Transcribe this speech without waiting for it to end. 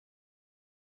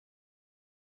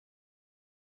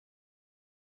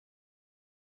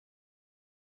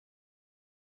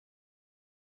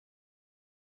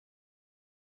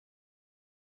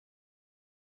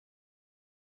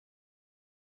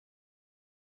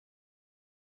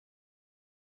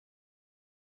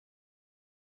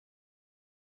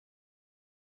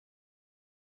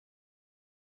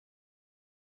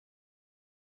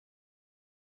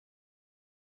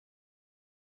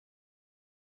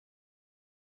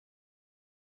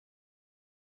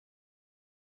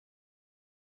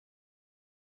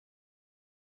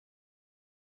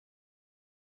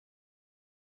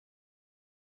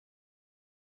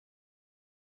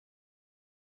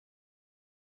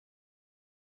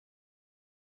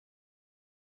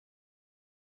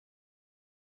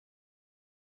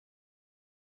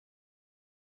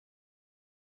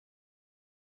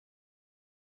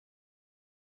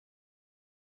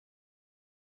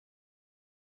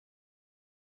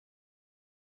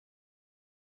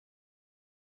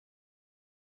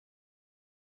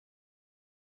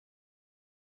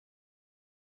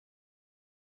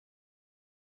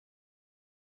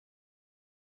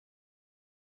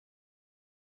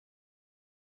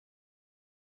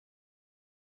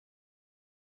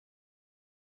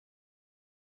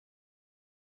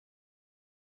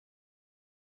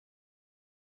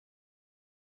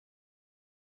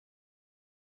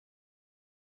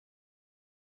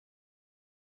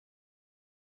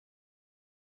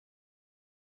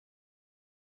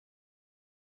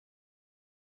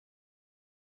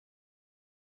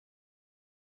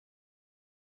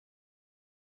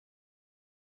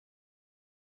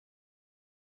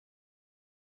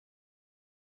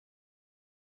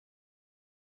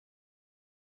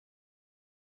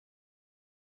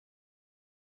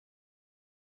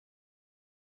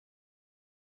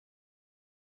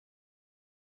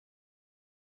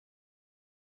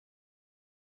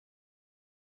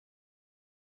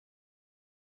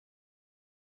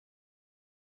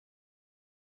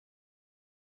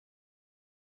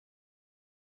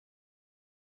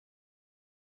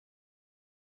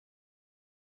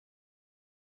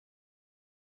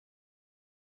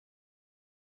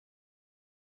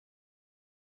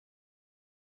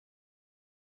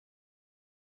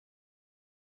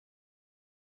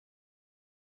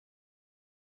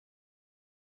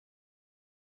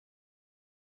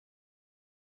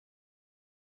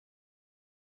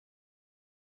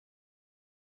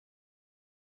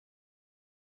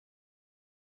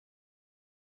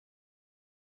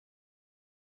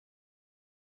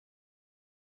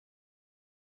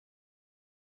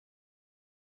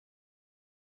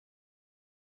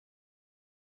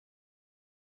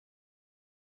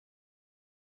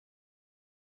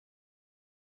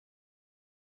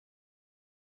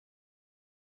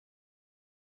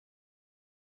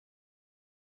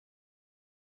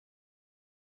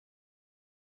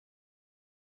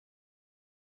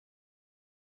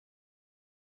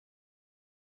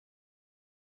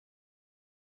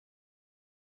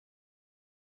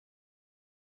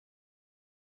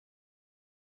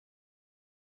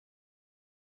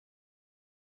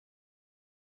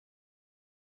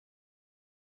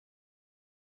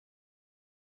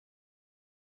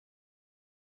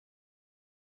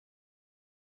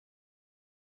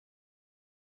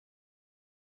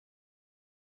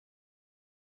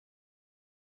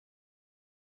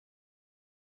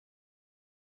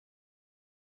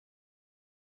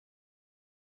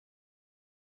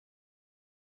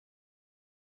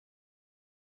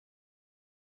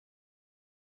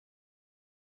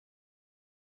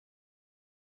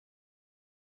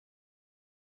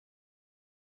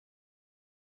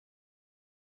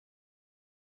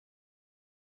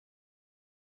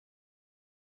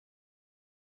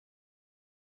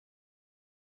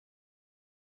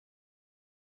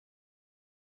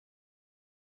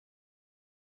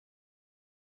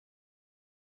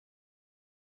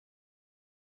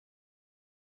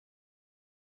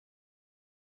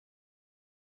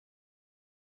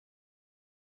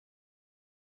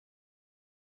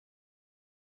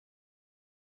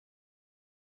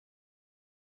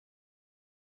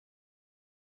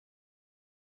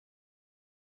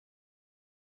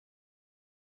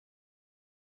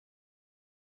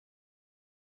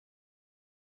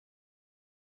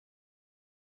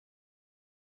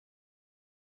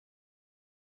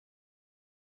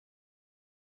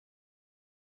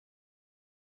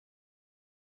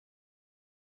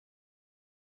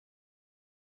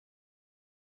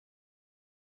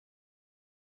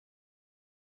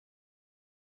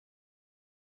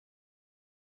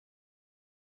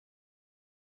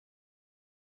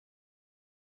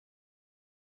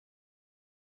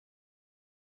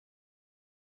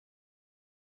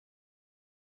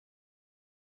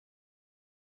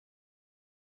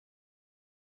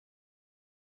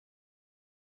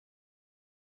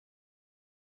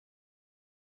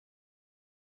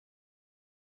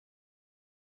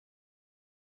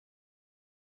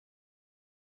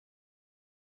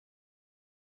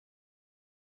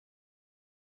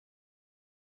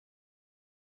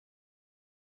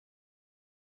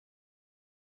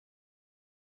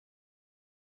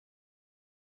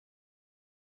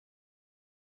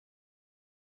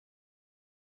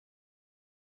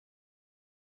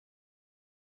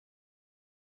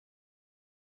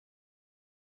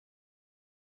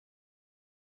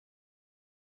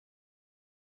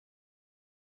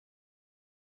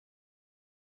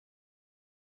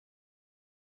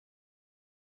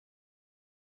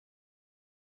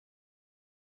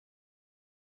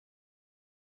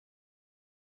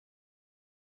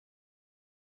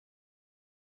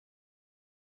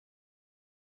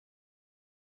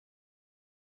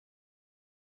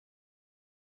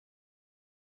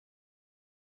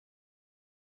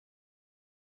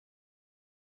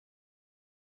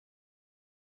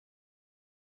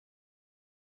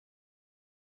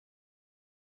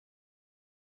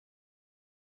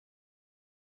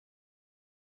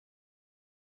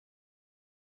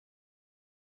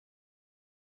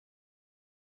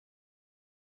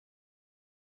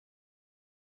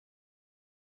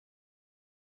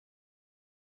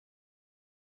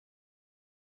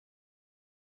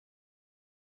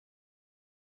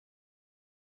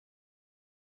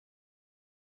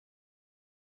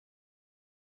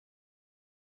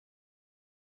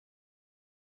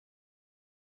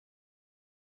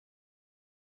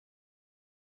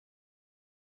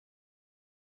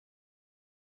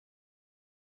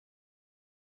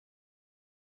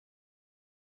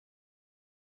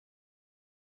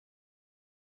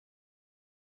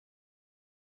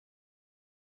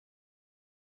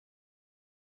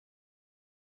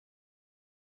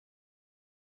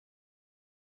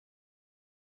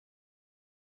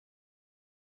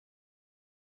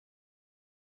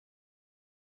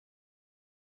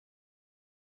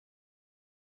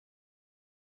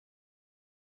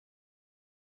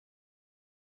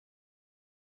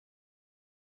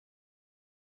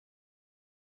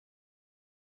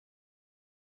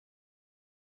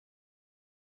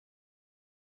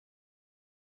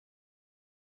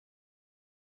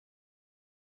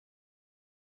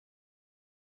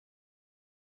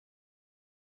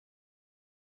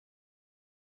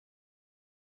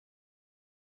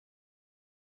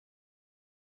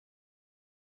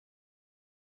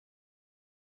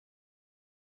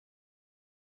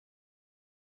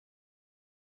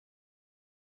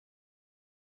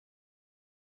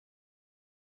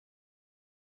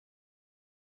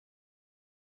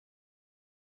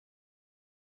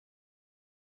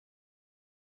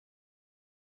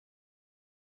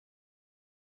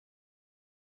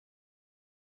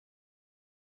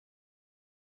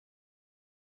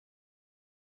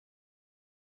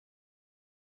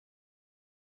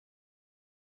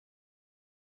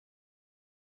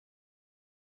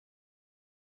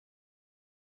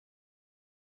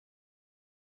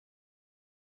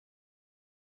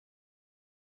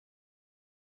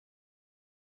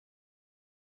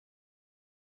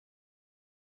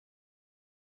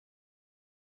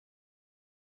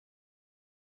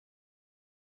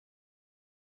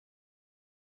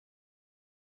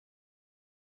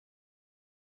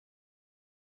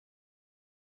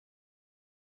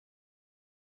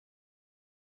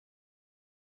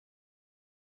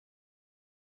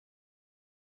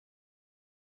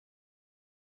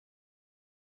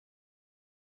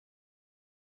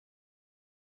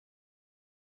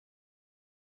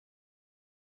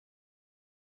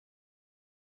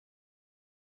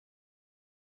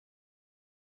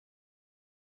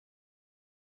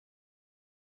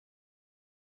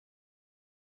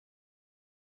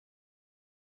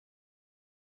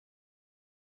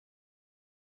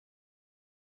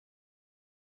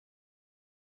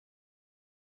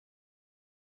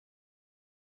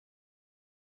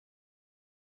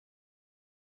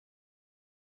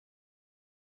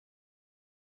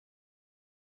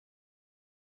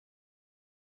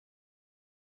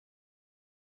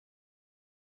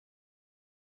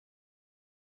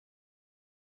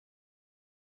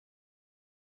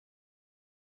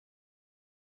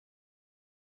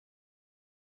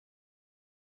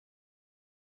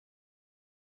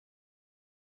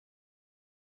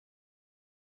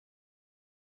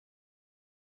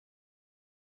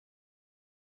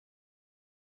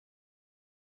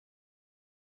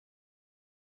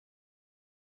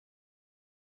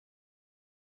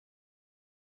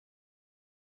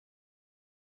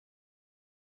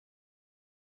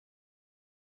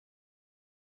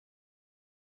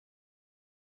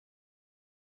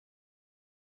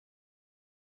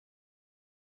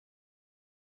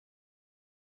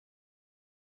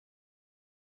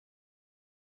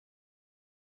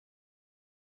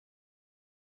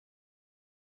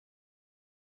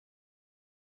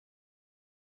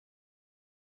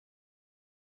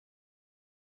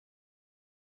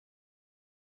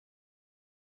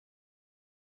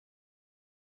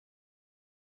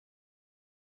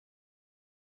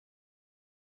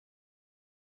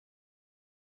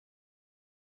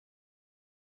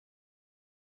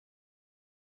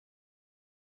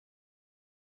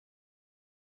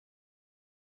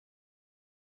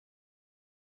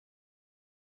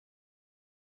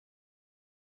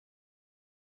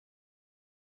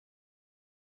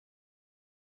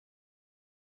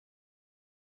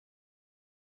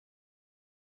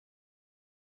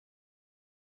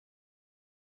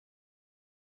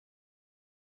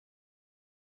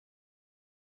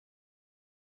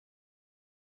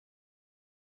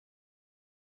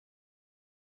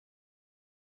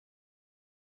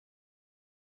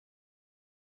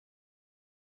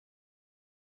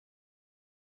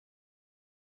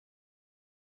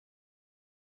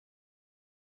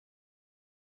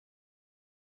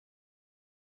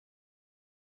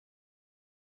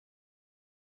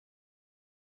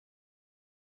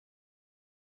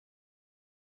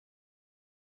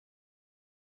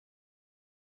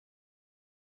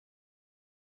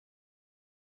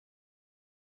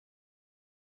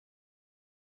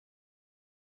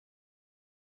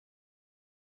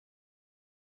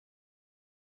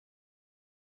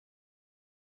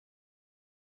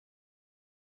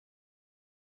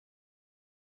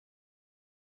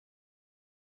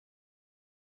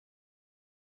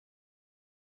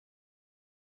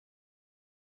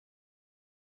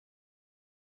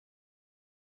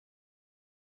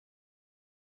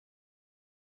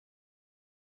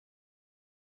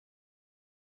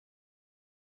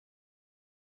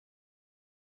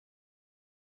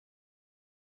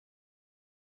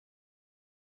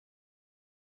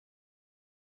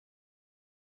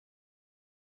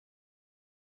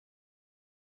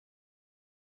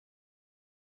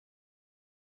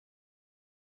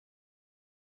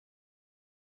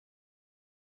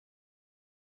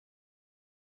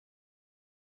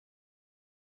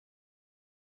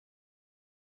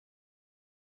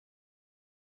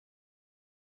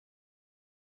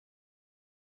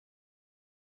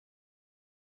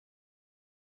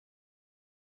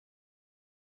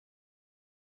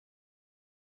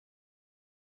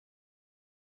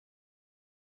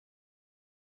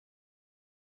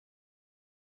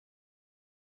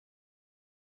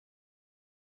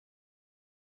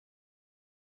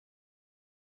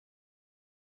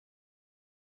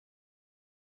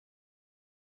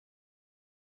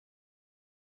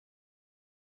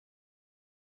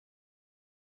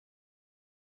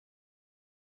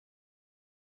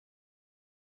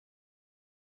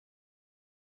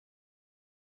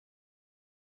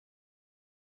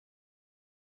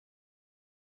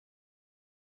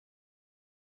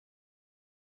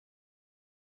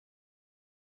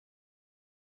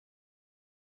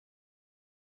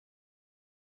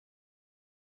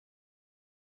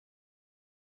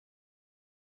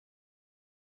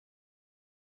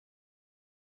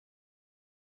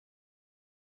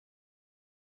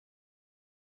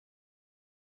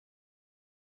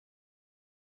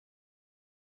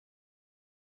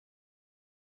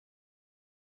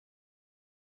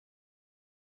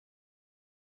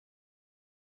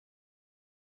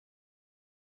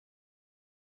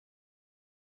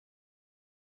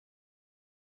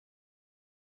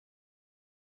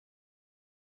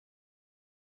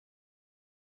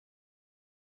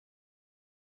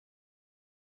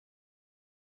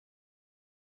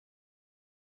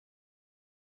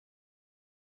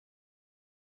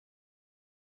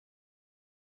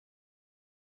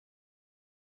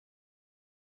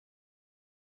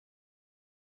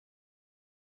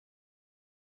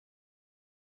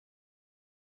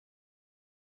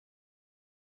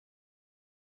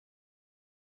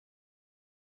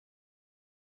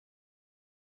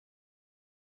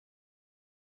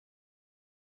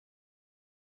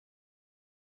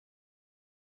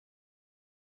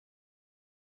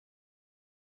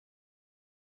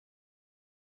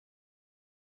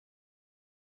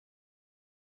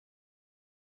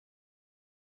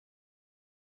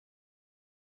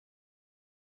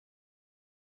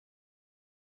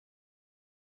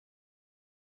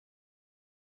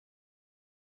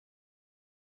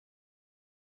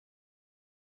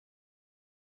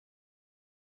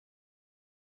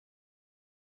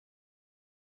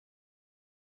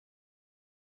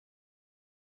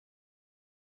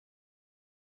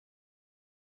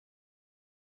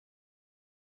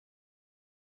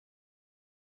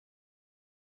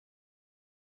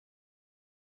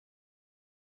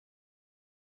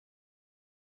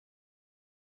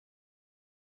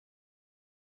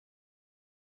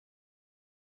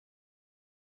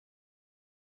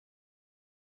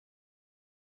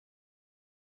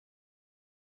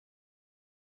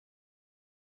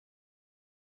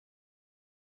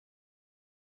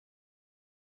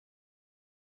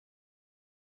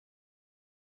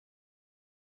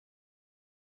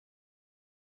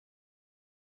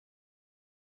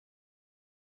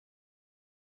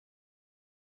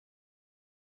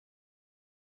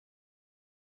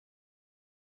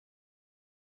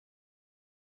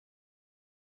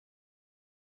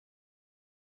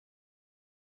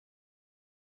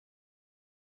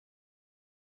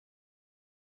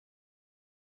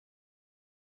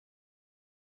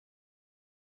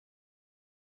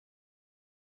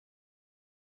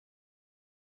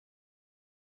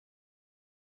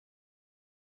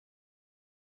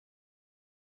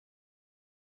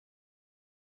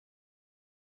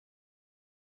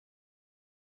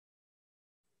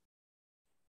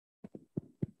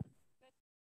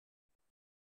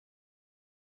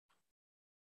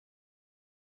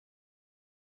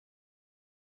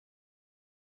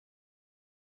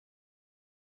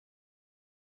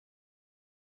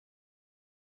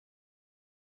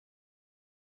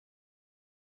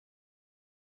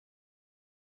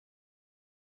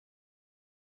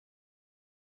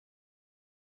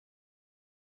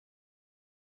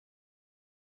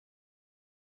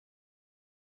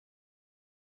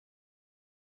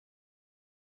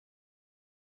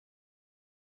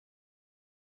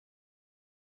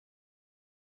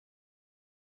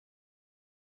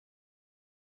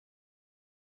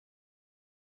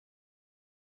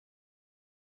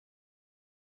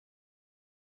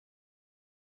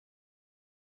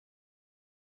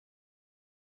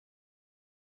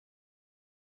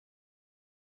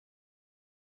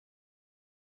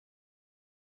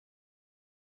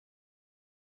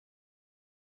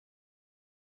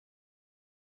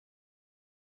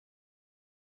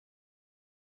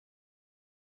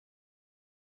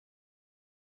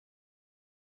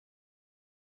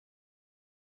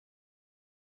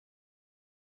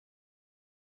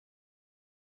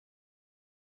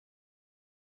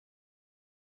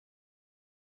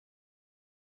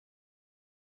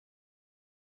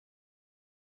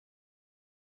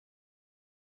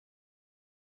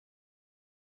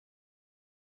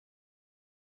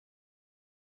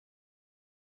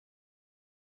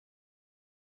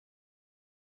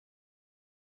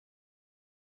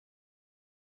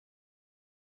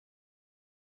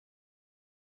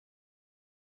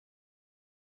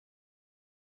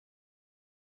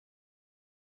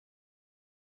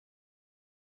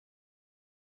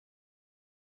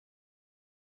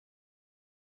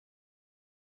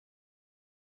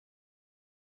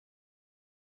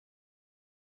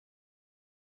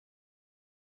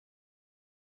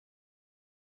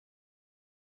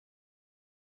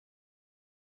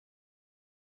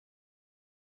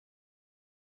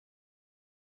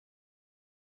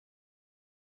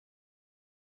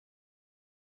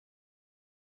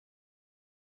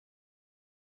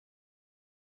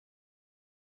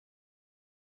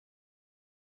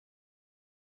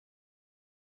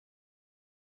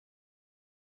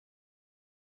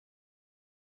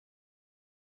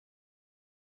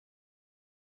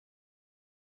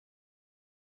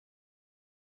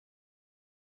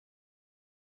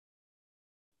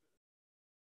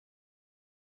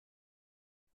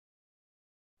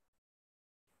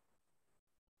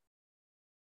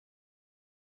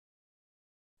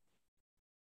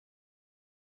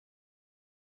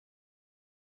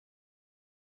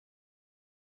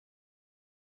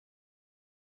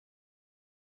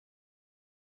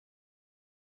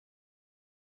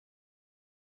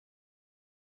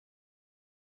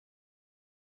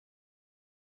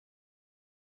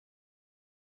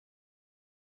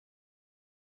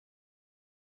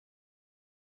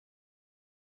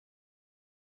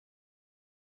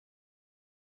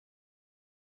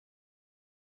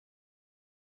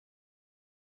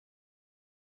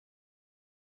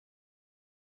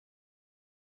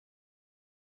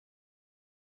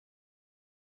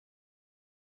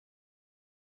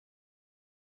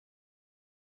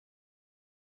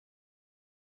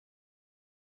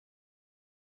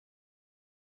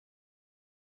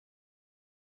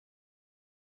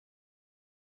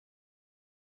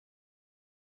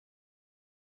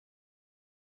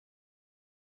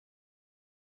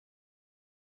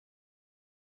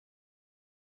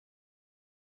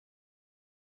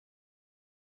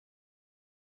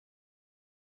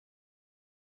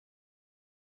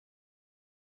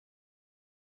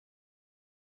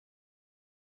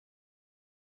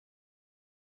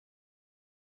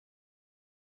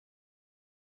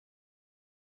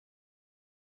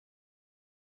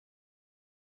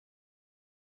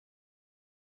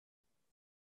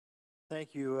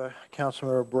Thank you,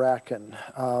 Councilmember Bracken.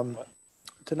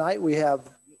 Tonight we have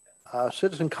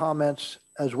citizen comments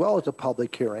as well as a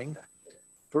public hearing.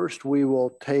 First, we will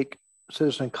take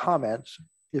citizen comments.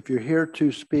 If you're here to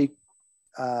speak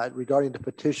regarding the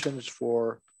petitions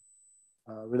for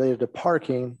related to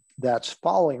parking, that's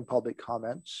following public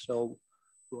comments. So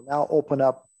we'll now open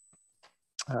up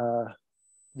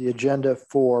the agenda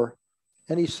for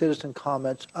any citizen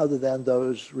comments other than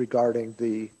those regarding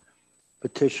the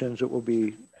petitions that will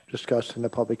be discussed in the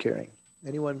public hearing.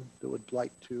 Anyone that would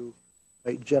like to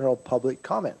make general public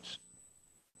comments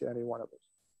to any one of us?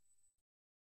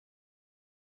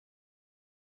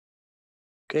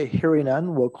 Okay, hearing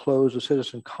none, we'll close the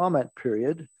citizen comment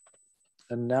period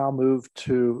and now move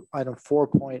to item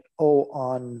 4.0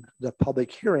 on the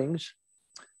public hearings.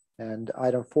 And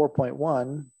item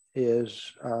 4.1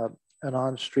 is an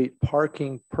on-street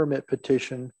parking permit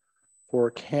petition for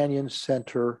Canyon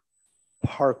Center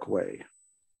Parkway.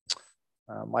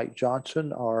 Mike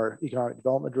Johnson, our Economic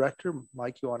Development Director.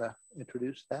 Mike, you want to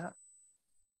introduce that?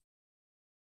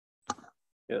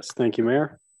 Yes, thank you,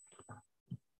 Mayor.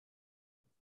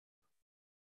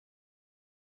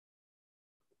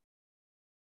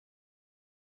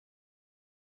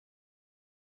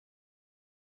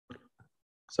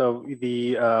 So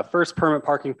the first permit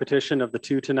parking petition of the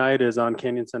two tonight is on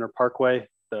Canyon Center Parkway.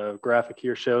 The graphic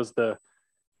here shows the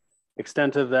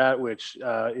extent of that, which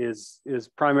is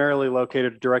primarily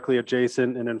located directly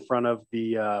adjacent and in front of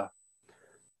the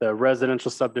residential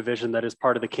subdivision that is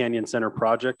part of the Canyon Center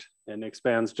project and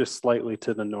expands just slightly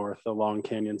to the north along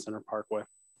Canyon Center Parkway.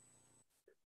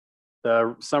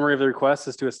 The summary of the request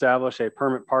is to establish a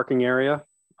permit parking area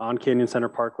on Canyon Center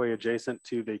Parkway adjacent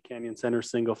to the Canyon Center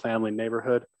single family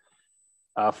neighborhood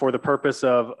for the purpose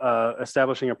of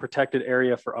establishing a protected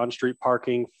area for on-street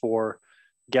parking for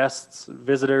guests,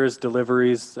 visitors,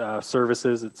 deliveries,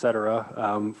 services,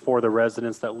 etc., for the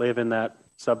residents that live in that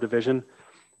subdivision,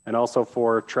 and also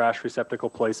for trash receptacle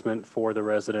placement for the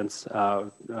residents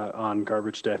on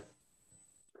garbage day.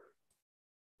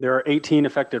 There are 18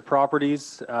 affected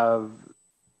properties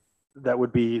that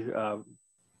would be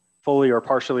fully or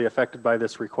partially affected by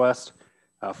this request.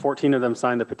 14 of them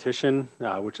signed the petition,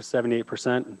 which is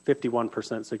 78%, and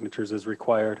 51% signatures is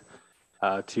required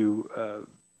to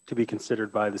be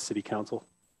considered by the City Council.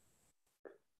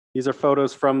 These are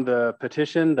photos from the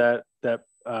petition that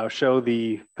show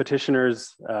the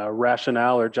petitioner's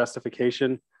rationale or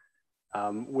justification,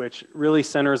 which really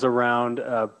centers around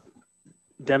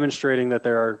demonstrating that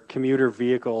there are commuter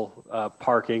vehicle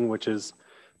parking, which is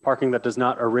parking that does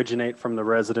not originate from the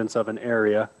residents of an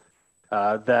area,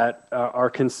 that are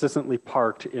consistently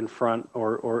parked in front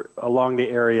or along the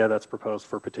area that's proposed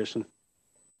for petition.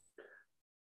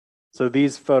 So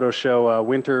these photos show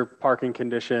winter parking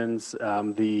conditions,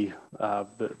 the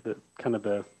kind of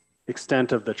the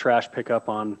extent of the trash pickup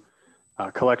on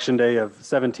collection day of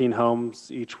 17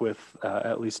 homes, each with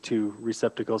at least 2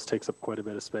 receptacles, takes up quite a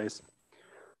bit of space.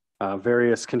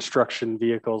 Various construction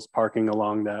vehicles parking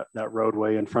along that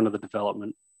roadway in front of the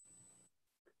development.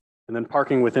 And then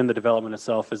parking within the development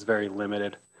itself is very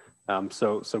limited.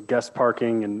 So guest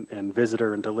parking and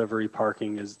visitor and delivery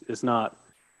parking is not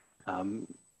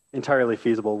entirely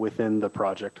feasible within the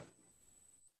project.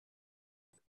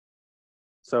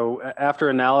 So after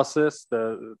analysis,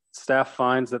 the staff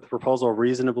finds that the proposal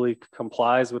reasonably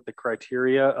complies with the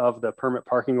criteria of the permit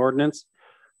parking ordinance.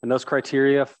 And those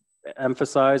criteria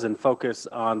emphasize and focus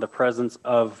on the presence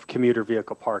of commuter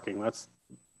vehicle parking.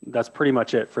 That's pretty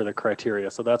much it for the criteria.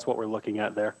 So that's what we're looking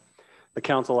at there. The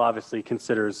council obviously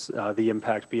considers the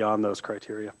impact beyond those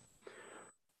criteria.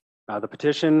 The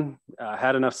petition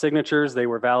had enough signatures, they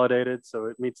were validated, so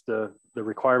it meets the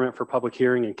requirement for public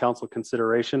hearing and council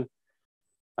consideration.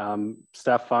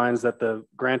 Staff finds that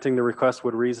granting the request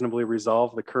would reasonably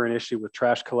resolve the current issue with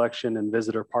trash collection and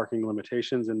visitor parking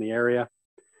limitations in the area.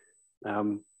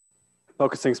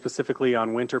 Focusing specifically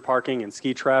on winter parking and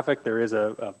ski traffic, there is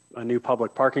a new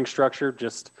public parking structure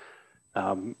just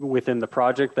within the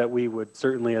project that we would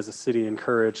certainly as a city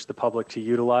encourage the public to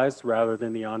utilize rather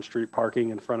than the on-street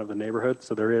parking in front of the neighborhood.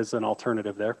 So there is an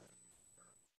alternative there.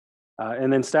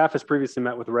 And then staff has previously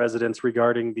met with residents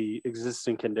regarding the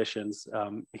existing conditions,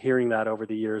 hearing that over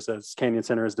the years as Canyon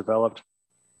Center has developed,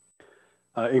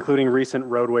 including recent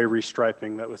roadway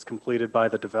restriping that was completed by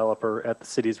the developer at the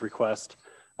city's request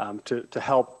to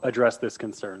help address this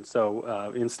concern.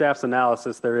 So in staff's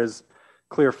analysis, there is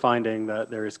clear finding that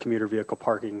there is commuter vehicle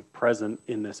parking present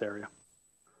in this area.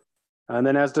 And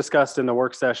then as discussed in the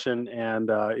work session and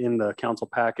in the council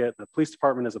packet, the police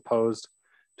department is opposed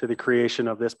to the creation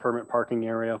of this permit parking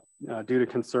area due to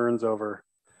concerns over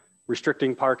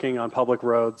restricting parking on public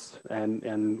roads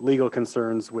and legal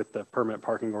concerns with the permit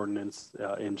parking ordinance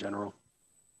in general.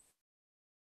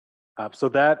 So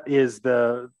that is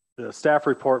the staff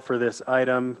report for this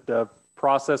item. The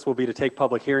process will be to take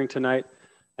public hearing tonight,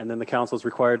 and then the council is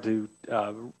required to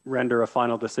render a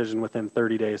final decision within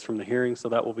 30 days from the hearing. So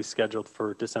that will be scheduled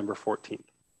for December 14th.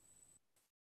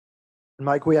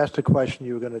 Mike, we asked a question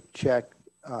you were going to check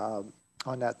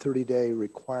on that 30-day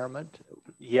requirement.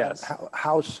 Yes.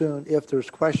 How soon, if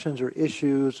there's questions or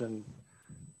issues and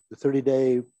the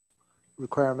 30-day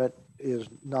requirement is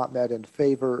not met in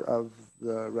favor of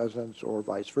the residents or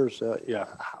vice versa, yeah,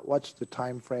 what's the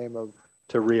time frame of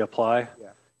to reapply? Yeah.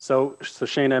 So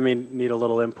Shane, I need a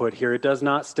little input here. It does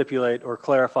not stipulate or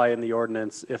clarify in the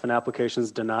ordinance if an application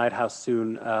is denied how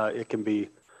soon it can be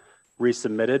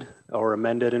resubmitted or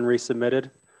amended and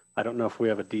resubmitted. I don't know if we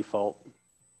have a default.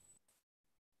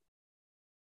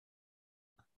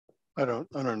 I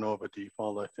don't know of a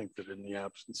default. I think that in the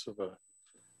absence of a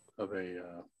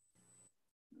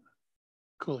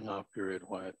cooling off period,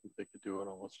 why I think they could do it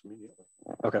almost immediately.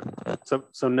 Okay,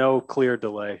 so no clear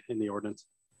delay in the ordinance.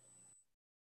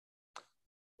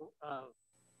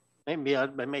 Maybe I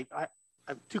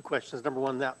have two questions. Number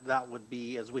one, that would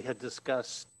be, as we had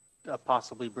discussed,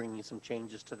 possibly bringing some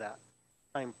changes to that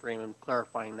time frame and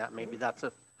clarifying that. Maybe that's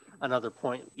another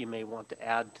point you may want to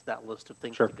add to that list of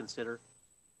things Sure. to consider.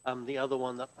 The other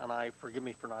one, and forgive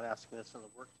me for not asking this in the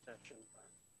work session,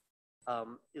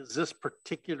 is this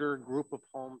particular group of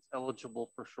homes eligible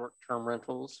for short-term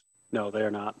rentals? No, they are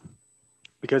not.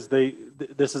 Because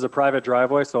this is a private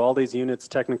driveway, so all these units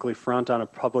technically front on a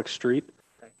public street,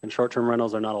 okay, and short-term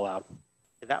rentals are not allowed.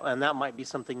 And that might be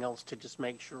something else to just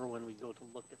make sure when we go to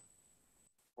look at the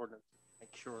ordinance,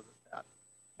 make sure that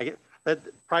I get that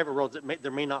private roads,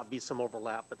 there may not be some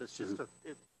overlap, but it's just just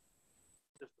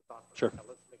a thought. Sure. Let's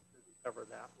make sure we cover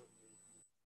that with the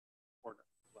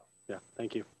ordinance as well. Yeah,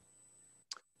 thank you.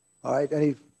 All right,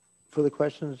 any further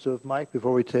questions of Mike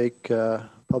before we take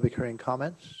public hearing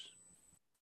comments?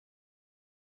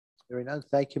 Hearing none,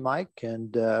 thank you, Mike.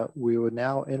 And we will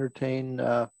now entertain,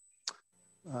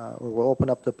 we'll open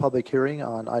up the public hearing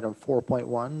on item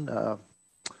 4.1,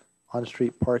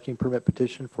 on-street parking permit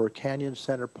petition for Canyon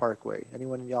Center Parkway.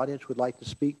 Anyone in the audience would like to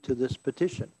speak to this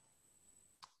petition?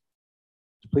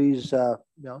 Please,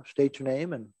 state your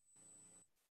name and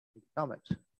comments.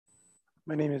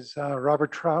 My name is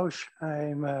Robert Trausch.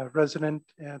 I'm a resident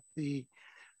at the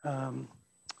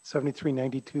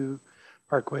 7392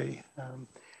 Parkway.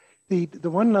 The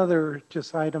one other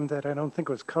just item that I don't think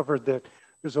was covered that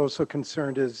there's also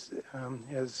concerned is,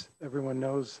 as everyone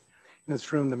knows in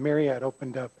this room, the Marriott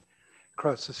opened up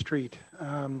across the street.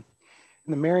 In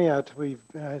the Marriott,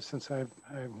 since I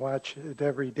watch it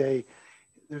every day,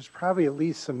 there's probably at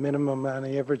least a minimum on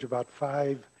average about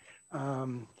 5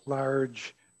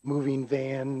 large moving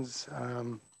vans,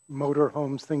 motor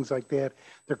homes, things like that.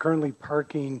 They're currently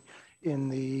parking in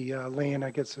the land,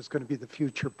 I guess it's going to be the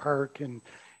future park, and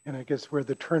I guess where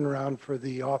the turnaround for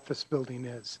the office building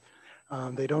is.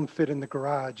 They don't fit in the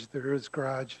garage. There is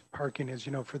garage parking, as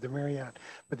you know, for the Marriott,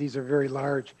 but these are very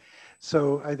large.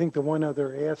 So I think the one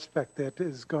other aspect that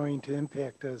is going to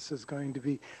impact us is going to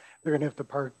be, they're going to have to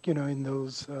park, in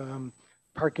those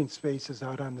parking spaces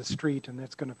out on the street, and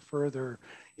that's going to further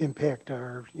impact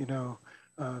our,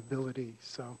 ability.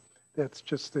 So that's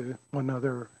just the one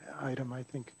other item I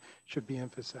think should be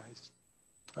emphasized.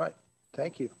 All right,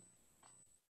 thank you.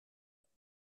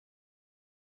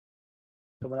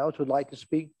 Someone else would like to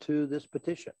speak to this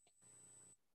petition?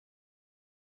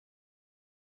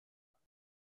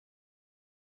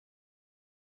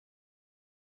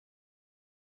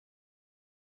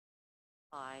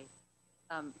 Hi,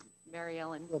 Mary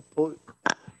Ellen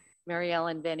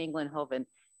Van Englenhoven.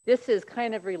 This is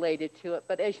kind of related to it,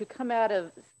 but as you come out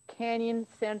of Canyon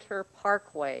Center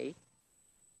Parkway,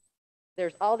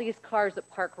 there's all these cars that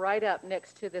park right up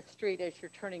next to the street as you're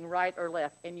turning right or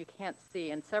left, and you can't see.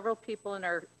 And several people in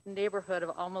our neighborhood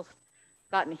have almost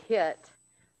gotten hit.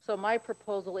 So my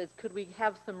proposal is, could we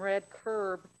have some red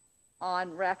curb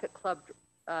on Racket Club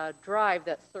Drive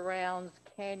that surrounds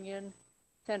Canyon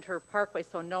Center Parkway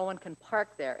so no one can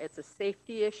park there? It's a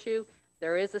safety issue.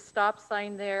 There is a stop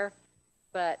sign there,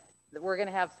 but we're going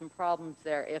to have some problems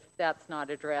there if that's not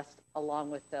addressed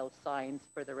along with those signs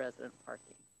for the resident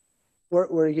parking.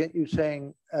 Where you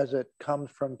saying as it comes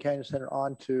from Canyon Center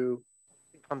onto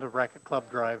Racket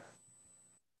Club Drive?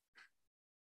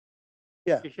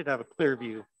 Yeah. You should have a clear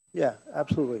view. Yeah,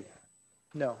 absolutely.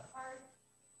 No.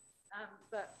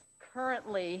 But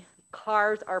currently,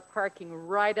 cars are parking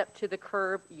right up to the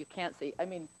curb. You can't see. I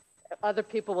mean, other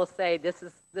people will say this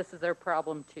is their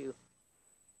problem too.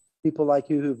 people like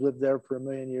you who've lived there for a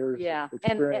million years. Yeah,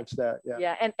 Experience that. Yeah.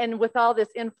 Yeah, and with all this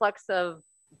influx of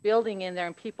building in there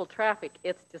and people traffic,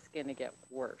 it's just going to get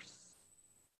worse.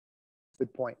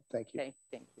 Good point. Thank you. Okay,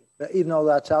 thank you. Even though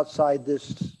that's outside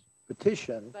this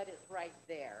petition, But it's right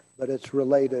there. but it's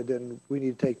related and we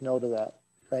need to take note of that.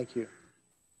 Thank you.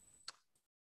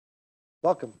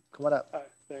 Welcome. Come on up. Hi,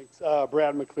 thanks.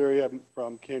 Brad McCleary. I'm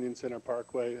from Canyon Center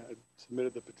Parkway. I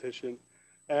submitted the petition.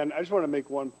 And I just want to make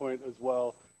one point as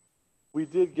well. We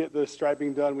did get the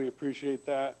striping done. We appreciate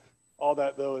that. All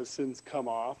that, though, has since come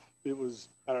off. It was,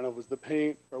 I don't know, it was the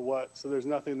paint or what. So there's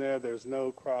nothing there. There's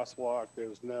no crosswalk.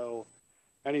 There's no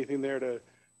anything there to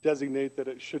designate that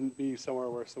it shouldn't be somewhere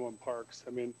where someone parks.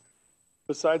 I mean,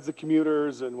 besides the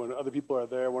commuters and when other people are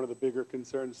there, one of the bigger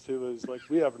concerns too is like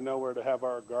we have nowhere to have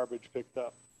our garbage picked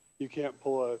up. You can't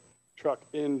pull a truck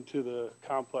into the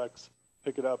complex,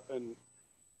 pick it up and,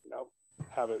 you know,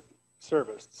 have it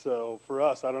serviced. So for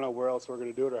us, I don't know where else we're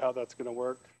going to do it or how that's going to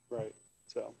work. Right.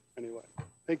 So anyway,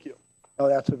 thank you. Oh,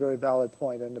 that's a very valid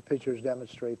point, and the pictures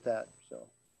demonstrate that. So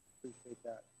appreciate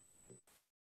that.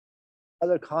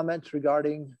 Other comments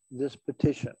regarding this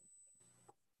petition?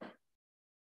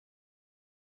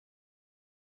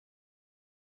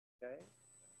 Okay.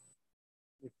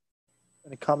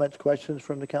 Any comments, questions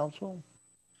from the council?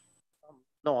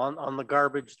 No, on the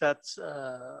garbage, that's,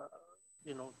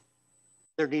 you know,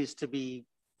 there needs to be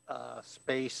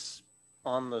space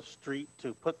on the street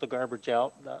to put the garbage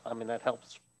out. I mean, that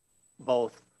helps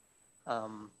both.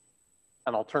 An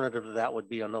alternative to that would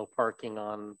be a no parking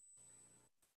on,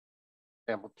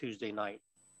 for example, Tuesday night,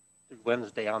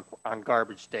 Wednesday on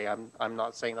garbage day. I'm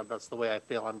not saying that that's the way I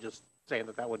feel. I'm just saying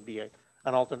that that would be an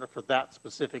alternate for that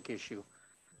specific issue.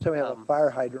 So we have a fire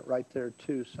hydrant right there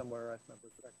too, somewhere,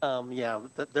 I remember. Yeah,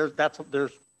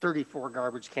 there's 34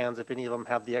 garbage cans. If any of them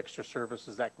have the extra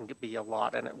services, that can be a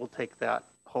lot, and it will take that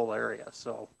whole area.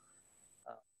 So,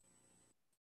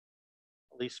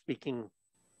 at least speaking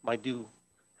my due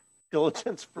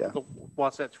diligence from the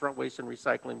Wasatch Front Waste and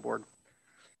Recycling Board.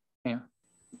 Yeah.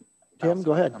 Tim,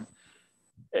 go ahead.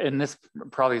 And this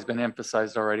probably has been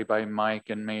emphasized already by Mike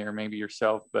and Mayor, maybe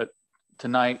yourself, but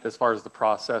tonight, as far as the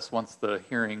process, once the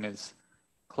hearing is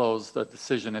closed, the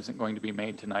decision isn't going to be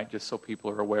made tonight, just so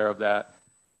people are aware of that.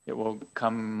 It will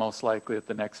come most likely at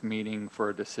the next meeting for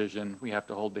a decision. We have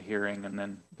to hold the hearing and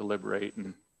then deliberate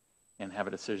and have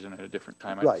a decision at a different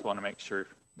time. I just want to make sure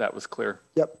that was clear.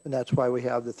 Yep, and that's why we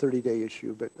have the 30-day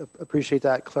issue, but appreciate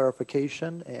that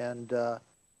clarification. And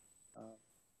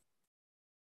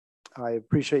I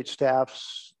appreciate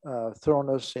staff's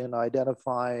thoroughness in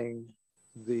identifying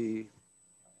the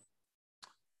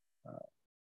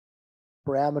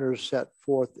parameters set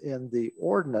forth in the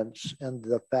ordinance and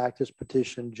the fact this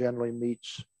petition generally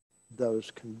meets those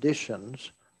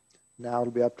conditions. Now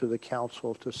it'll be up to the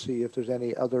council to see if there's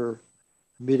any other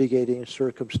mitigating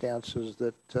circumstances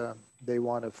that they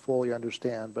want to fully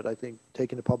understand. But I think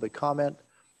taking the public comment,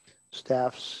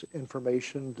 staff's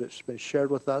information that's been shared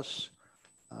with us,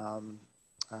 I'm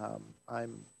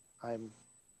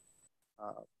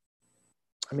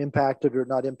impacted or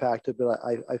not impacted, but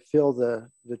I feel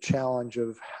the challenge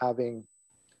of having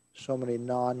so many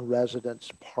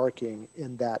non-residents parking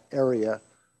in that area.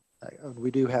 We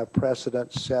do have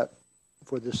precedents set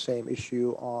for the same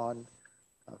issue on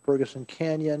Ferguson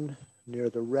Canyon near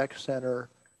the rec center.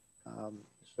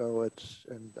 So it's,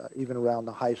 and even around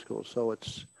the high school. So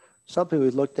it's something we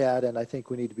looked at, and I think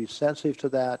we need to be sensitive to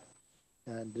that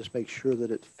and just make sure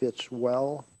that it fits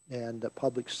well and that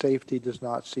public safety does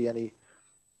not see any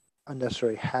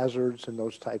unnecessary hazards and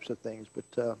those types of things.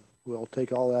 But we'll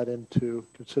take all that into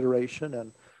consideration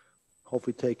and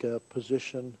hopefully take a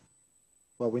position.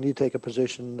 Well, we need to take a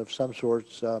position of some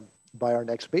sorts by our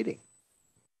next meeting.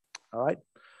 All right.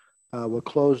 We'll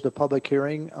close the public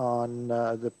hearing on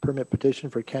the permit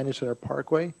petition for Canyon Center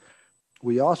Parkway.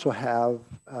 We also have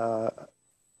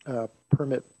a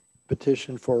permit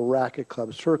petition for Racket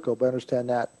Club Circle, but I understand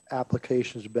that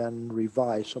application's been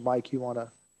revised. So Mike, you want to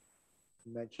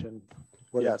mention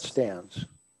where that stands?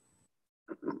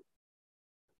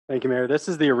 Thank you, Mayor. This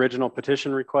is the original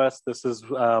petition request. This is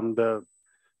the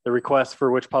request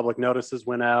for which public notices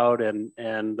went out and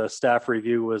the staff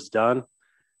review was done.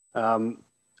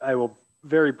 I will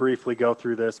very briefly go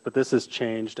through this, but this has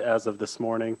changed as of this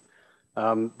morning.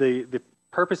 The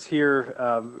purpose here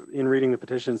in reading the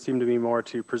petition seemed to be more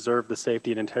to preserve the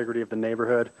safety and integrity of the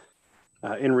neighborhood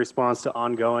in response to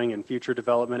ongoing and future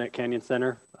development at Canyon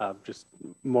Center, just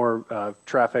more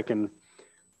traffic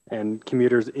and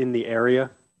commuters in the area.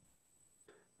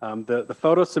 The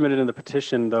photos submitted in the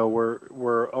petition, though,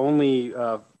 were only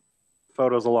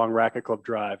photos along Racket Club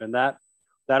Drive, and that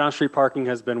That on-street parking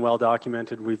has been well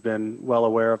documented. We've been well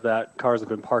aware of that. Cars have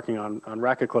been parking on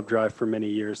Racket Club Drive for many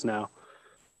years now.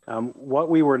 What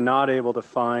we were not able to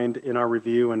find in our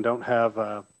review and don't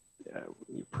have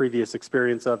previous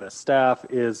experience of as staff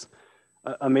is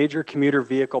a major commuter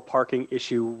vehicle parking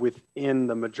issue within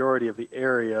the majority of the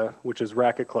area, which is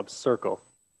Racket Club Circle.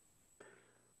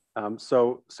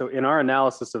 So in our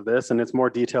analysis of this, and it's more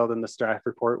detailed in the staff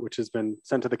report, which has been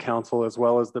sent to the council as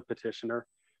well as the petitioner,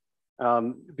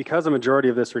 because a majority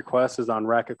of this request is on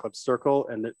Racket Club Circle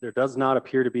and there does not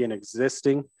appear to be an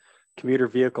existing commuter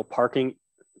vehicle parking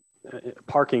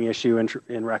issue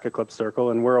in Racket Club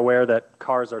Circle, and we're aware that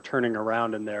cars are turning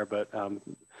around in there, but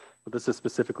this is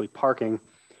specifically parking.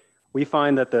 We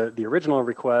find that the original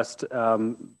request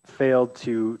failed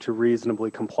to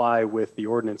reasonably comply with the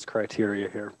ordinance criteria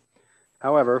here.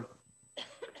 However,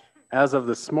 as of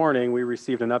this morning, we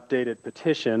received an updated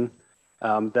petition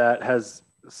that has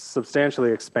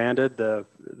substantially expanded the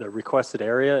requested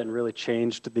area and really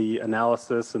changed the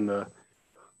analysis and the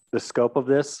scope of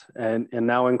this, and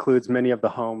now includes many of the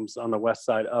homes on the west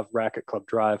side of Racket Club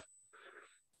Drive.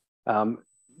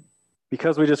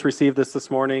 Because we just received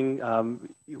this morning,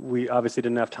 we obviously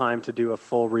didn't have time to do a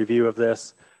full review of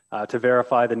this, to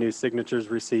verify the new signatures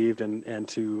received and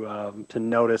to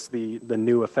notice the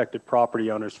new affected property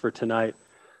owners for tonight.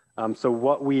 So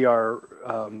what we are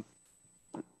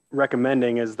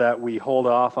recommending is that we hold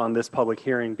off on this public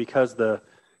hearing because the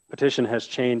petition has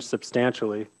changed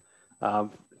substantially,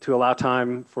 to allow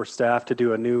time for staff to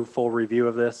do a new full review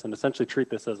of this and essentially treat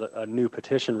this as a new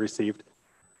petition received.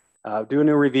 Do a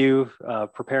new review,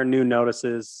 prepare new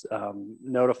notices,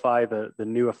 notify the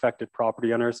new affected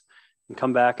property owners, and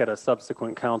come back at a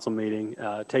subsequent council meeting,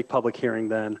 take public hearing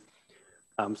then,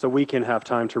 so we can have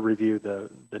time to review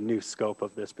the new scope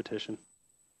of this petition.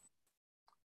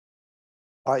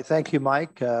 All right, thank you,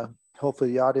 Mike.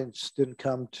 Hopefully the audience didn't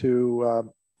come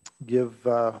to give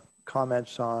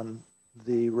comments on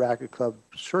the Racket Club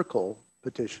Circle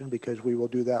petition, because we will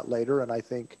do that later. And I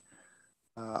think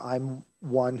I'm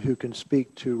one who can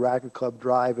speak to Racket Club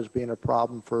Drive as being a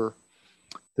problem for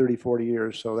 30, 40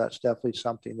 years. So that's definitely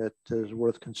something that is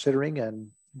worth considering and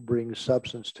brings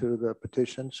substance to the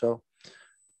petition. So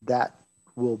that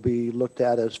will be looked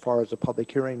at as far as a public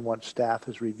hearing once staff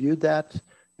has reviewed that.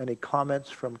 Any comments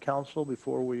from council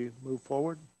before we move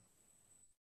forward?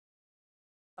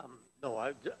 No,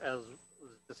 as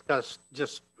was discussed,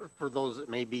 just for those that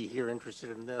may be here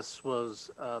interested in this, was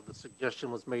the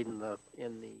suggestion was made in the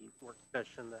work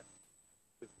session that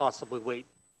we possibly wait.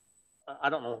 I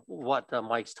don't know what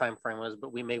Mike's time frame was,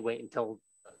 but we may wait until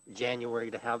January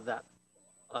to have that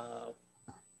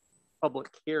public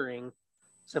hearing,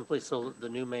 simply so that the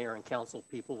new mayor and council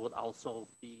people would also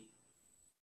be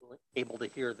able to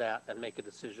hear that and make a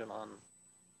decision on.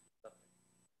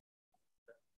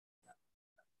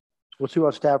 We'll see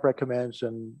what staff recommends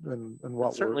and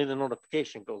what certainly the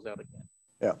notification goes out again.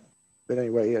 Yeah, but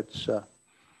anyway, it's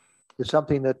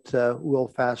something that we'll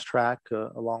fast track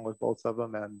along with both of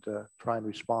them and try and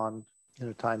respond in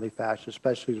a timely fashion,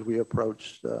 especially as we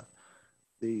approach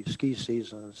the ski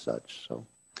season and such. So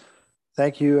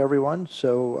thank you, everyone.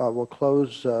 So we'll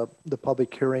close the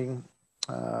public hearing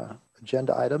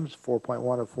agenda items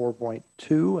 4.1 and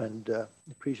 4.2, and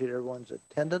appreciate everyone's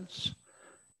attendance.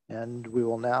 And we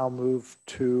will now move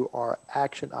to our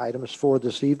action items for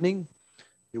this evening.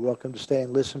 You're welcome to stay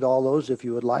and listen to all those if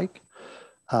you would like.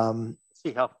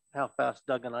 See how fast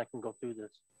Doug and I can go through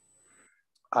this.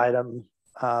 Item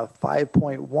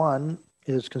 5.1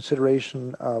 is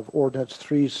consideration of ordinance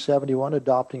 371,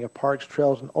 adopting a parks,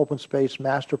 trails, and open space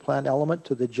master plan element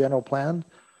to the general plan.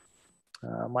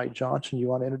 Mike Johnson, you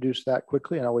want to introduce that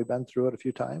quickly? I know we've been through it a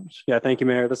few times. Yeah, thank you,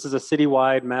 Mayor. This is a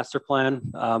citywide master plan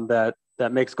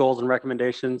that makes goals and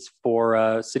recommendations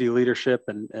for city leadership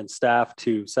and staff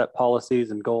to set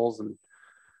policies and goals and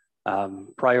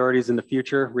priorities in the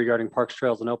future regarding parks,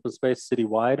 trails, and open space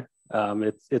citywide.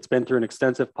 It's been through an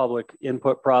extensive public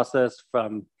input process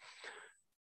from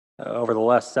over the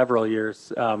last several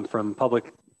years, from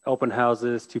public open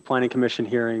houses to planning commission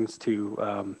hearings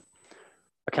to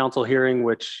a council hearing,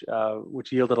 which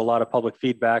yielded a lot of public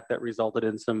feedback that resulted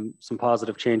in some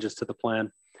positive changes to the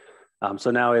plan.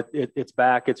 So now it's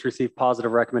back. It's received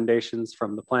positive recommendations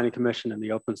from the Planning Commission and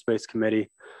the Open Space Committee,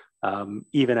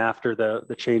 even after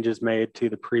the changes made to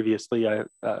the previously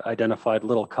identified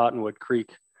Little Cottonwood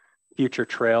Creek future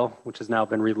trail, which has now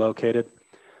been relocated.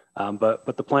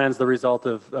 But the plan's the result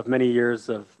of many years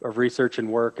of research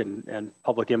and work and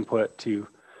public input to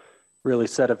really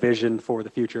set a vision for the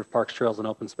future of parks, trails, and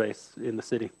open space in the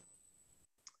city.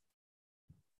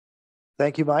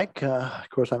 Thank you, Mike. Of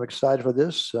course, I'm excited for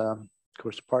this.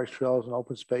 course, parks, trails, and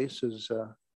open space is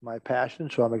my passion,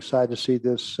 so I'm excited to see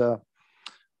this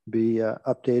be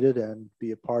updated and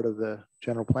be a part of the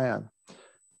general plan.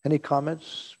 Any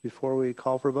comments before we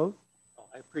call for a vote?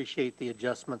 I appreciate the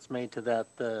adjustments made to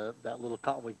that, that little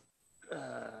Cottonwood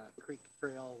Creek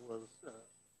Trail was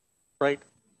right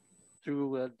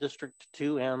through District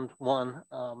 2 and 1.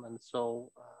 And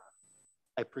so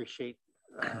I appreciate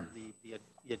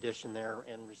the addition there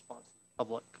in response to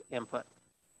public input.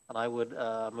 And I would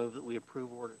move that we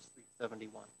approve orders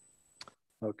 371.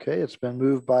 Okay, it's been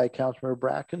moved by Councilmember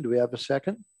Bracken. Do we have a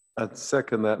second? I'd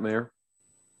second that, Mayor.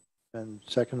 And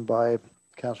second by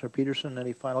Councilor Peterson.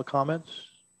 Any final comments?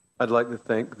 I'd like to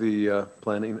thank the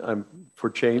planning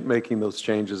for making those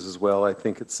changes as well. I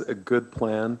think it's a good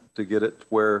plan to get it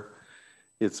where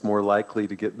it's more likely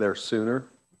to get there sooner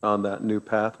on that new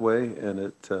pathway, and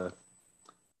it's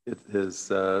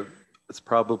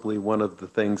probably one of the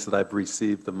things that I've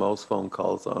received the most phone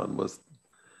calls on was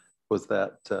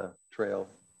that trail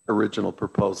original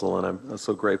proposal, and I'm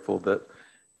so grateful that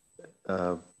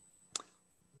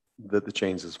that the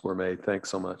changes were made.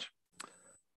 Thanks so much.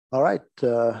 All right,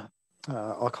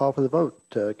 I'll call for the vote.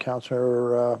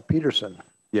 Councilor Peterson.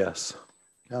 Yes.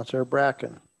 Councilor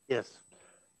Bracken. Yes.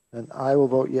 And I will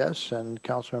vote yes, and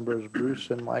Council members Bruce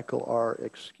and Michael are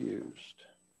excused.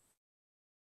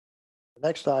 The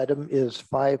next item is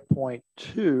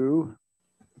 5.2,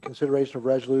 consideration of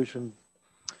resolution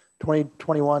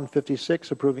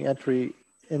 2021-56, approving entry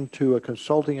into a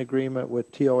consulting agreement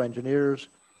with TO Engineers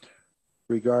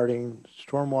regarding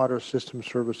stormwater system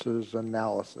services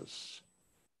analysis.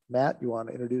 Matt, you want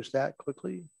to introduce that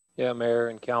quickly? Yeah, Mayor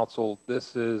and Council,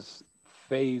 this is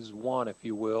phase one, if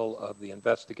you will, of the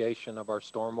investigation of our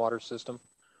stormwater system.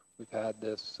 We've had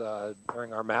this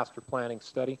during our master planning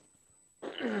study.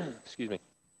 Excuse me.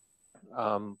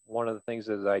 One of the things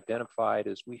that is identified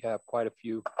is we have quite a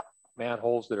few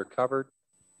manholes that are covered,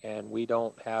 and we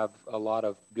don't have a lot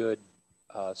of good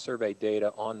survey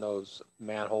data on those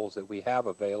manholes that we have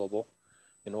available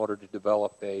in order to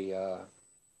develop a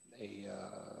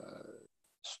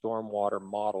stormwater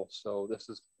model. So this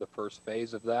is the first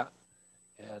phase of that.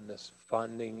 And this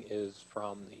funding is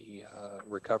from the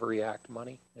Recovery Act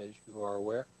money, as you are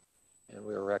aware. And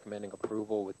we are recommending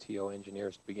approval with TO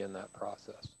Engineers to begin that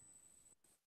process.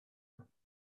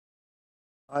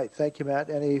 All right, thank you, Matt.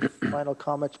 Any final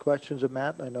comments, questions of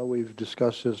Matt? I know we've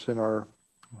discussed this in our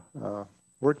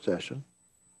work session.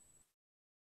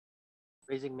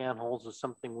 Raising manholes is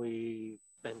something we've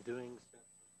been doing since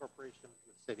incorporation of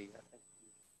the city. I think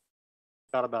we've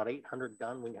got about 800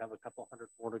 done. We have a couple hundred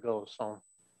more to go. So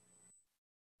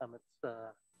it's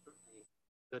certainly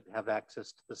good to have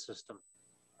access to the system.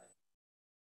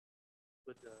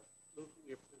 Would move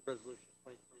we approve resolution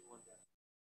 2021.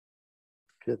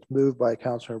 It's moved by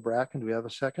Councilor Bracken. Do we have a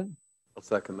second? I'll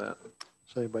second that.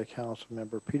 Second by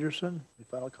Councilmember Peterson. Any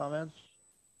final comments?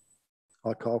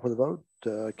 I'll call for the vote.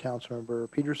 Councilmember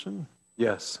Peterson.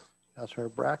 Yes.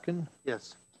 Councilmember Bracken.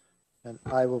 Yes. And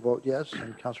I will vote yes.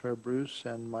 And Councilmember Bruce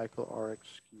and Michael are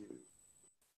excused.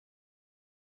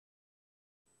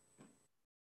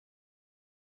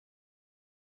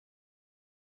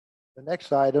 The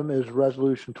next item is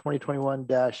resolution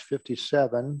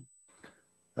 2021-57,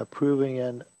 approving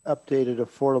an updated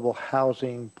affordable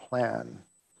housing plan.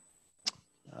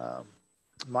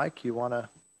 Mike, you want to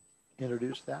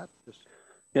introduce that?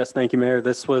 Yes, thank you, Mayor.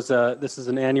 This is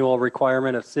an annual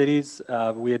requirement of cities.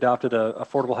 We adopted an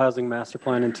affordable housing master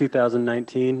plan in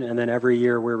 2019, and then every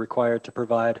year we're required to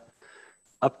provide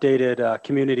updated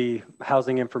community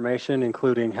housing information,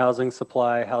 including housing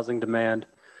supply, housing demand,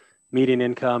 median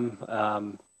income, a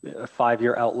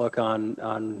 5-year outlook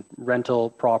on rental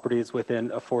properties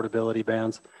within affordability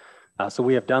bands. So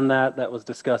we have done that. That was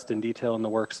discussed in detail in the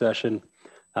work session.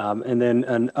 And then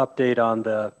an update on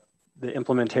the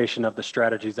implementation of the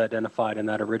strategies identified in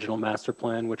that original master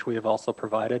plan, which we have also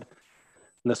provided.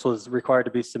 And this was required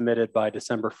to be submitted by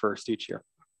December 1st each year.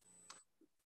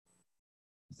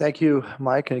 Thank you,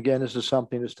 Mike. And again, this is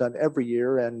something that's done every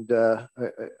year. And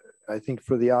I think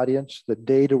for the audience, the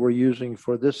data we're using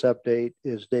for this update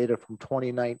is data from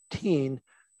 2019.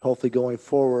 Hopefully going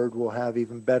forward, we'll have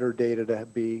even better data to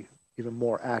be even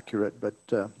more accurate, but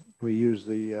we use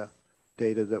the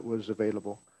data that was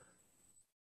available.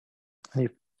 Any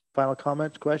final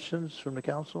comments, questions from the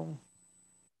council?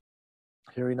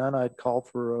 Hearing none, I'd call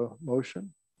for a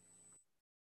motion.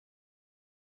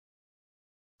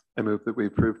 I move that we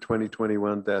approve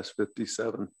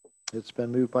 2021-57. It's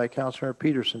been moved by Councilor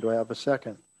Peterson. Do I have a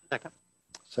second? Second.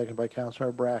 Second by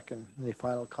Councilor Bracken. Any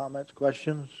final comments,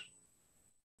 questions?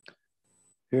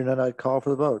 Hearing none, I'd call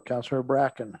for the vote. Councilor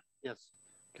Bracken. Yes.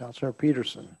 Councilmember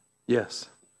Peterson. Yes.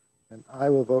 And I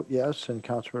will vote yes, and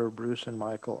Councilmember Bruce and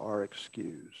Michael are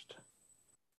excused.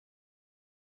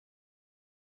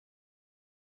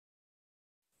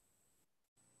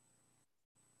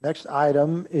 Next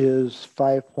item is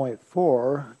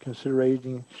 5.4,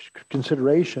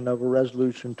 consideration of a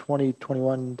resolution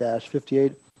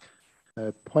 2021-58,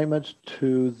 appointments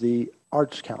to the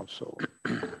Arts Council.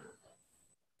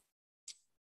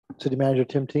 City Manager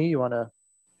Tim T, you want to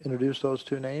introduce those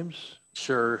two names?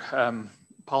 Sure.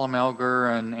 Paula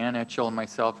Melger and Ann Etchell and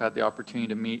myself had the opportunity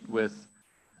to meet with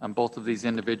both of these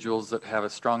individuals that have a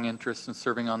strong interest in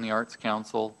serving on the Arts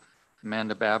Council,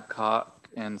 Amanda Babcock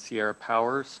and Sierra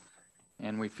Powers.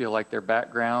 And we feel like their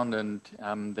background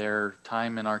and their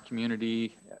time in our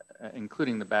community,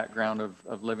 including the background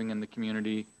of living in the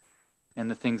community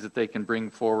and the things that they can bring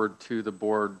forward to the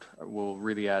board, will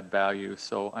really add value.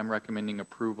 So I'm recommending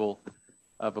approval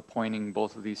of appointing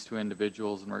both of these two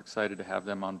individuals, and we're excited to have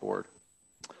them on board.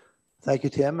 Thank you,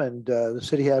 Tim. And the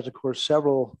city has, of course,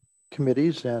 several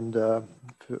committees and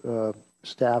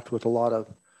staffed with a lot of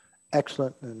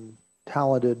excellent and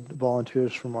talented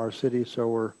volunteers from our city. So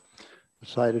we're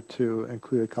excited to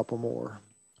include a couple more.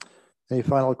 Any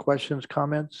final questions,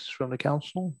 comments from the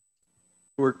council?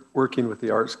 Working with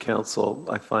the Arts Council,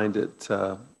 I find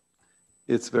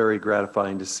it's very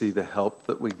gratifying to see the help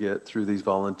that we get through these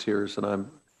volunteers, and I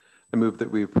move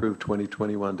that we approve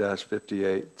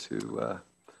 2021-58 to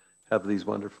have these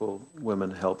wonderful women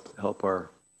help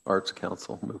our Arts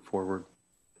Council move forward.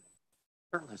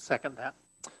 Certainly second that.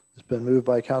 It's been moved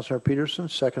by Councilor Peterson,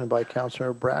 seconded by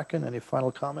Councilor Bracken. Any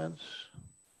final comments?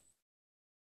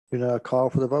 Do not call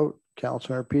for the vote.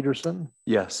 Councilor Peterson?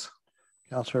 Yes.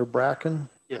 Councilor Bracken?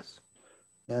 Yes.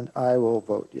 And I will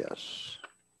vote yes.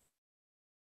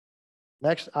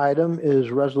 Next item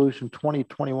is Resolution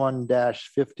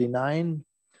 2021-59,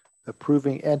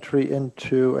 approving entry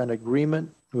into an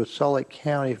agreement with Salt Lake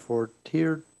County for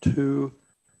Tier 2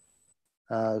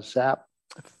 ZAP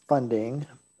funding.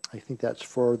 I think that's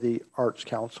for the Arts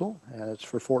Council, and it's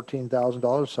for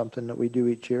 $14,000, something that we do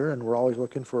each year, and we're always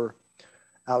looking for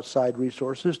outside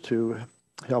resources to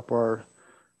help our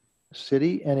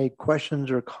city. Any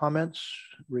questions or comments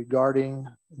regarding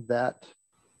that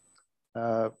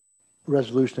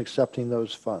resolution accepting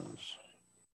those funds?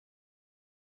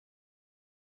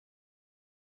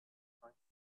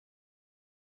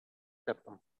 Accept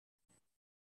them.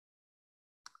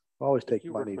 Always take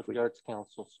You money. work with the Arts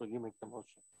Council, so you make the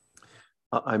motion.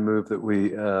 I move that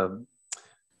we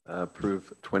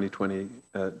approve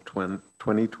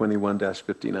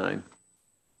 2021-59.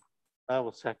 I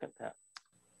will second that.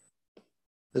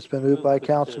 It's been moved by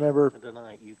Councilmember.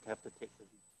 Tonight, you have to take the.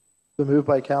 Been moved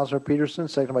by Councilor Peterson,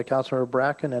 seconded by Councilor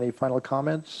Bracken. Any final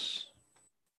comments?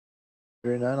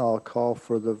 Hearing none, I'll call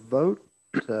for the vote.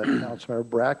 Councilor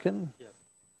Bracken. Yes.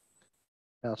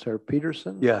 Councilor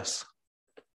Peterson. Yes.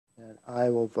 And I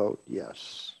will vote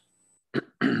yes.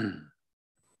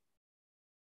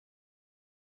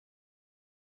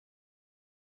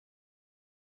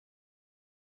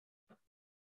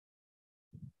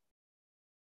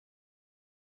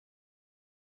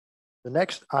 The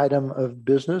next item of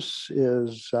business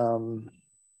is item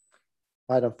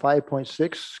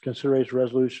 5.6, consideration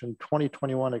resolution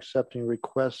 2021 accepting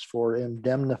requests for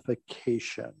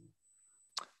indemnification.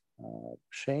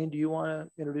 Shane, do you want to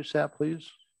introduce that, please?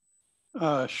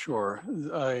 Sure.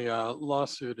 A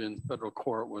lawsuit in federal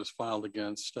court was filed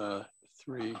against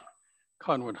 3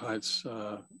 Cottonwood Heights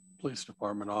Police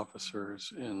Department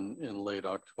officers in late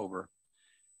October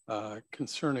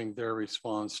concerning their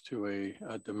response to a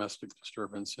domestic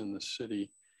disturbance in the city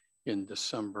in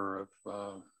December of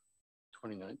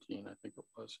 2019, I think it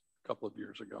was a couple of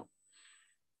years ago.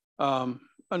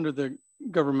 Under the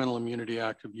Governmental Immunity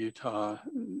Act of Utah,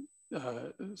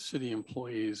 city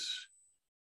employees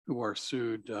who are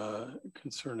sued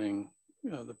concerning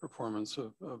the performance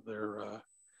of their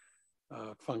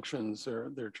functions,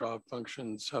 their job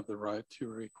functions, have the right to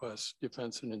request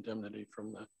defense and indemnity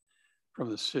from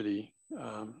the city.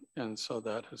 And so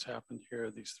that has happened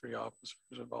here. These 3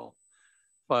 officers have all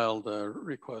filed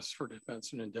requests for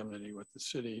defense and indemnity with the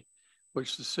city,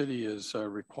 which the city is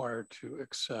required to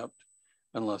accept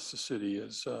unless the city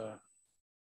is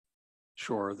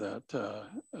sure that the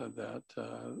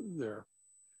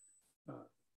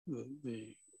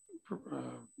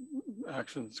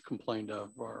actions complained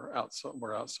of were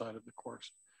outside of the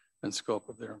course and scope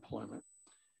of their employment,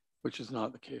 which is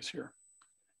not the case here.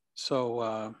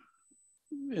 So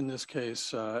in this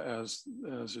case, as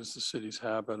is the city's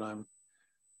habit, I'm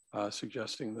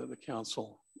suggesting that the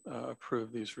council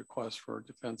approve these requests for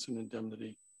defense and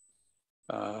indemnity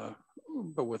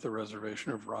but with a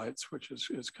reservation of rights, which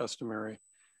is customary,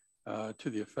 to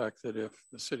the effect that if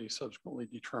the city subsequently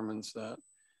determines that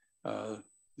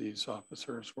these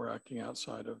officers were acting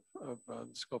outside of the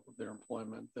scope of their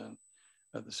employment, then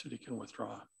the city can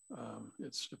withdraw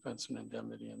its defense and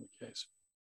indemnity in the case.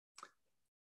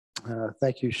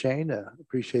 Thank you, Shane.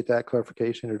 Appreciate that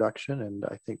clarification introduction. And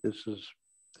I think this is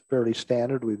fairly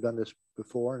standard. We've done this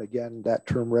before. And again, that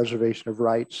term reservation of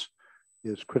rights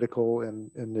is critical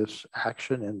in this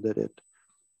action, and that it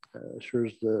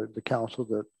assures the council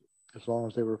that as long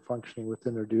as they were functioning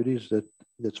within their duties, that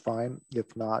it's fine.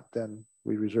 If not, then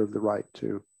we reserve the right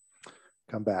to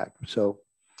come back. So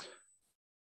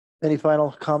any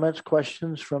final comments,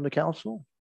 questions from the council?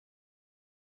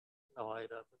 No, I'd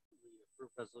approve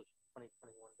resolution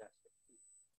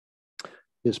 2021-60.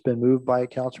 It's been moved by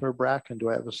Councilmember Bracken. Do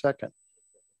I have a second?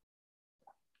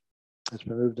 It's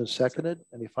been moved and seconded.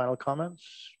 Any final comments?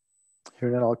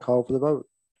 Hearing none, I'll call for the vote.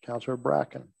 Councilmember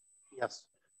Bracken. Yes.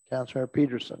 Councilmember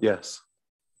Peterson. Yes.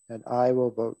 And I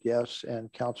will vote yes.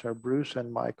 And Councilmember Bruce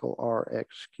and Michael are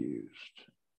excused.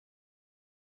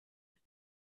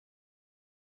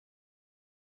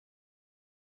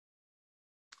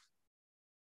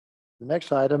 The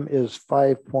next item is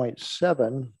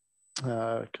 5.7,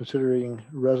 considering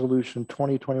resolution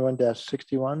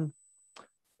 2021-61,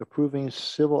 approving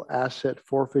civil asset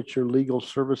forfeiture legal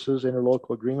services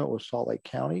interlocal agreement with Salt Lake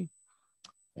County.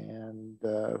 And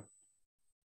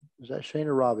is that Shane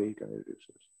or Robbie who's going to introduce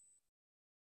this?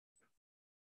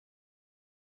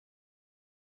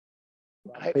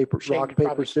 Rock,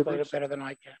 paper, scissors. Better than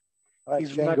I can. All right,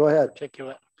 He's Shane, much go ahead.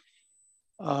 articulate.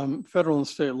 Federal and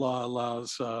state law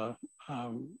allows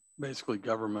basically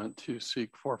government to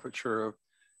seek forfeiture of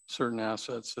certain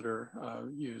assets that are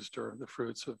used or the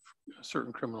fruits of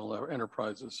certain criminal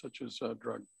enterprises, such as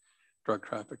drug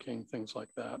trafficking, things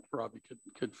like that. Robbie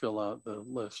could fill out the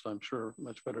list, I'm sure,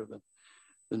 much better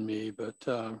than me. But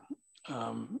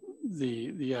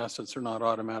the assets are not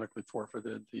automatically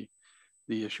forfeited.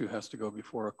 The issue has to go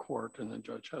before a court, and the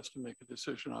judge has to make a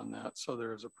decision on that. So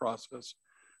there is a process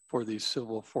for these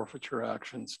civil forfeiture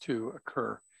actions to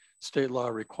occur. State law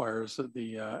requires that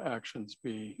the actions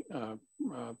be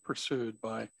pursued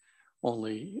by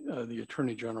only the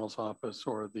Attorney General's office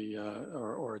or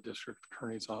or a district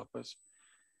attorney's office.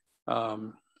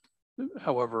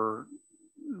 However,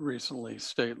 recently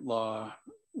state law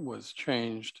was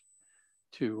changed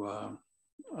to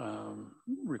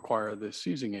require the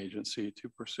seizing agency to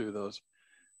pursue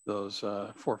those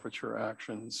forfeiture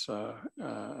actions,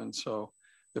 and so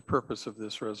the purpose of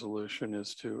this resolution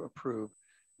is to approve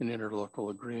an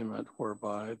interlocal agreement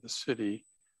whereby the city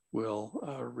will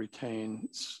retain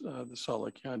the Salt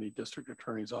Lake County District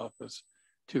Attorney's Office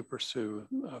to pursue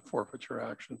forfeiture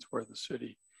actions where the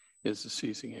city is the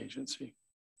seizing agency.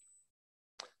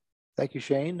 Thank you,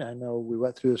 Shane. I know we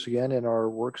went through this again in our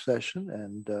work session,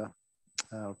 and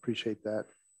appreciate that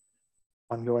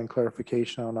ongoing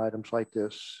clarification on items like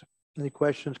this. Any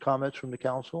questions, comments from the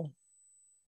council?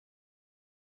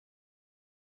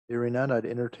 Hearing none, I'd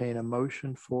entertain a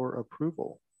motion for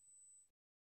approval.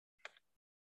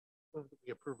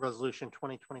 We approve resolution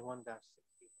 2021-60.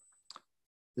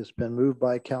 It's been moved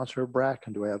by Councilor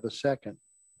Bracken. Do I have a second?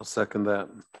 I'll second that.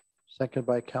 Second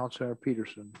by Councilor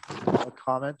Peterson.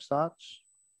 Comments, thoughts?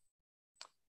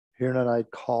 Hearing none, I'd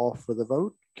call for the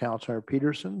vote. Councilor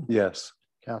Peterson? Yes.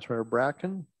 Councilor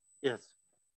Bracken? Yes.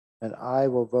 And I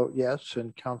will vote yes.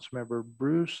 And Councilmember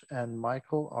Bruce and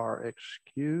Michael are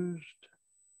excused.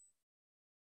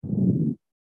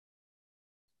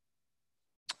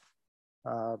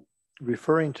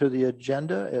 Referring to the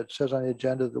agenda, it says on the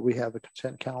agenda that we have a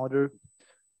consent calendar.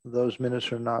 Those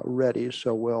minutes are not ready,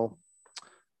 so we'll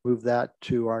move that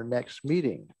to our next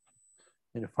meeting.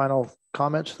 Any final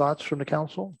comments, thoughts from the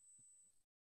council?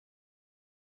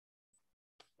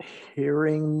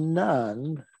 Hearing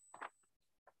none,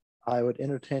 I would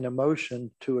entertain a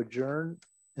motion to adjourn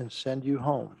and send you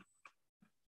home.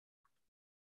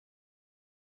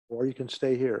 Or you can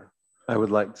stay here. I would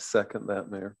like to second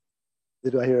that, Mayor.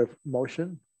 Did I hear a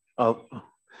motion? I'll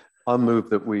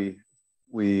move that we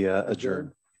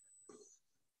adjourn.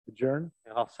 Adjourn?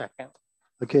 I'll second.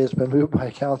 Okay, it's been moved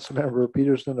by Councilmember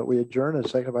Peterson that we adjourn, and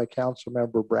seconded by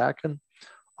Councilmember Bracken.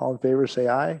 All in favor, say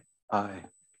aye. Aye.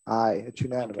 Aye, it's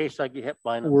unanimous. In case I get hit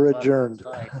by We're adjourned.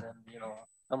 Side, then,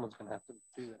 someone's going to have to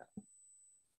do that.